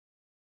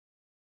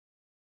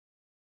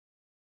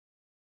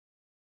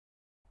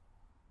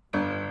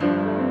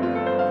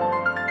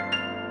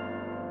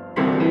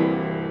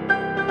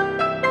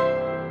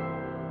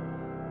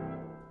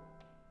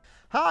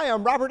Hi,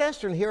 I'm Robert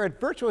Estrin here at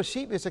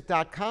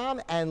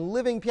virtualsheetmusic.com and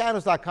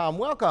livingpianos.com.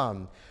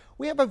 Welcome.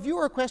 We have a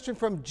viewer question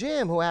from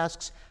Jim who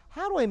asks,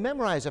 how do I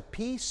memorize a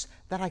piece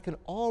that I can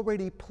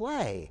already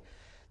play?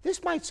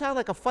 This might sound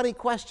like a funny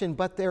question,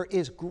 but there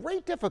is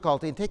great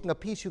difficulty in taking a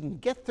piece you can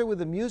get through with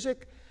the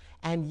music,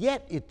 and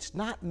yet it's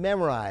not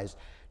memorized.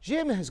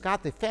 Jim has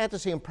got the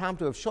fantasy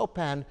impromptu of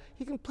Chopin.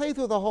 He can play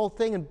through the whole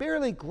thing and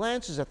barely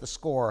glances at the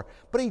score,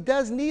 but he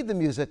does need the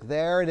music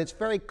there, and it's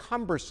very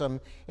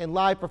cumbersome in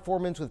live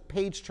performance with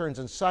page turns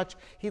and such.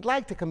 He'd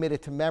like to commit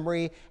it to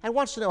memory and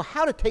wants to know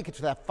how to take it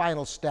to that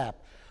final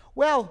step.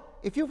 Well,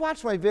 if you've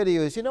watched my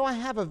videos, you know I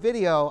have a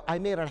video I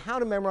made on how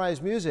to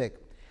memorize music.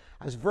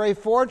 I was very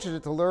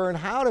fortunate to learn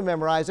how to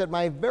memorize it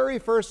my very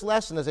first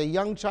lesson as a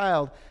young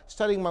child,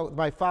 studying with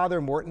my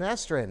father, Morton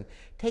Estrin,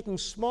 taking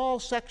small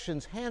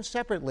sections hands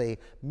separately,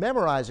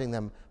 memorizing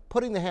them,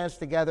 putting the hands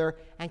together,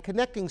 and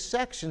connecting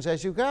sections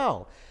as you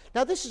go.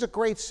 Now, this is a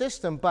great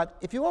system, but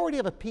if you already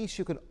have a piece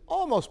you can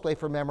almost play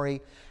from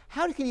memory,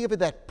 how can you give it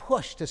that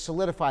push to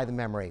solidify the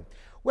memory?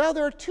 Well,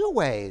 there are two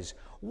ways.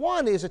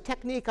 One is a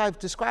technique I've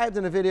described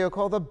in a video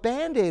called the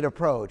Band-Aid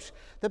approach.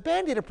 The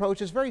Band-Aid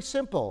approach is very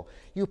simple.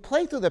 You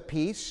play through the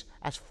piece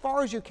as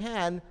far as you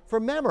can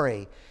from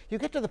memory. You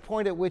get to the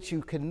point at which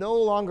you can no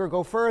longer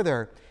go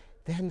further.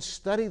 Then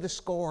study the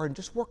score and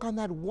just work on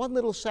that one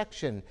little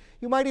section.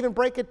 You might even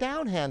break it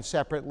down hands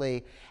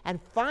separately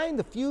and find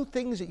the few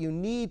things that you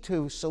need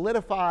to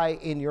solidify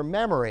in your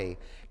memory.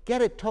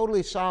 Get it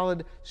totally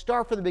solid,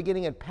 start from the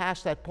beginning and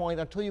pass that point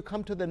until you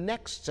come to the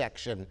next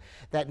section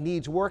that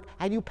needs work,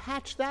 and you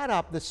patch that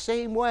up the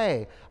same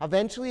way.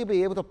 Eventually you'll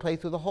be able to play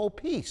through the whole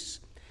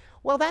piece.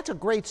 Well, that's a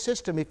great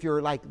system if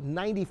you're like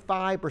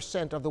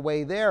 95% of the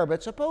way there,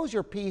 but suppose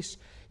your piece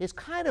is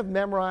kind of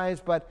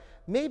memorized, but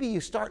maybe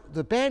you start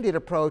the Band-Aid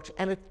approach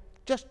and it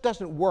just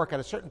doesn't work. At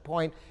a certain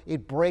point,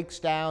 it breaks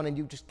down and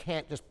you just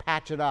can't just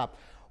patch it up.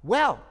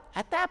 Well,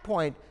 at that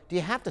point, do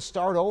you have to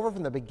start over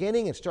from the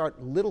beginning and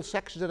start little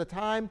sections at a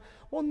time?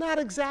 Well, not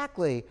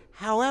exactly.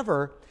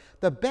 However,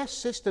 the best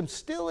system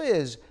still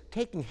is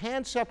taking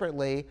hands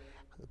separately,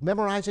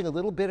 memorizing a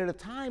little bit at a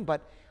time,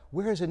 but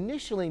whereas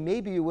initially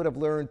maybe you would have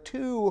learned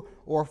 2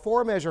 or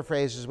 4 measure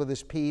phrases with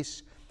this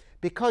piece,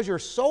 because you're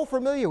so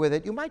familiar with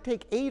it, you might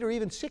take 8 or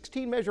even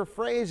 16 measure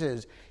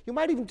phrases. You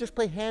might even just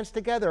play hands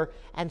together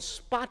and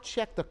spot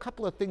check the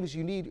couple of things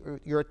you need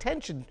your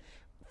attention.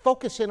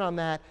 Focus in on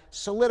that,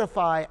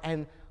 solidify,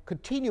 and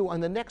continue on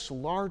the next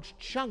large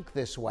chunk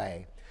this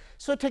way.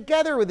 So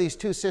together with these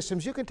two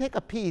systems, you can take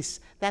a piece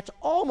that's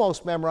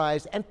almost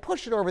memorized and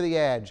push it over the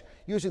edge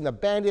using the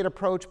Band-Aid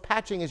approach,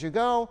 patching as you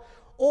go,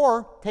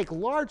 or take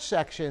large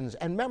sections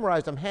and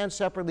memorize them hands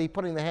separately,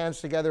 putting the hands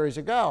together as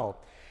you go.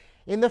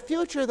 In the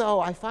future, though,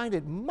 I find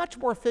it much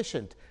more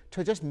efficient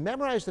to just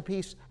memorize the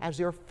piece as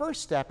your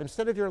first step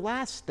instead of your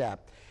last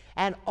step.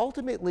 And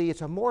ultimately,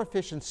 it's a more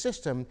efficient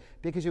system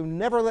because you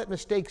never let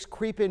mistakes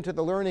creep into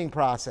the learning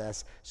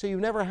process, so you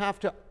never have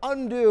to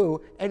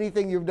undo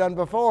anything you've done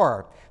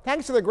before.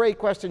 Thanks for the great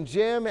question,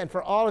 Jim, and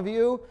for all of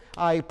you.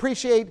 I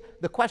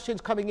appreciate the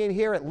questions coming in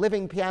here at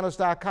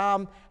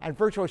livingpianos.com and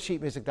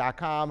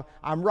virtualsheetmusic.com.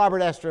 I'm Robert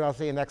Estrin. I'll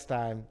see you next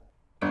time.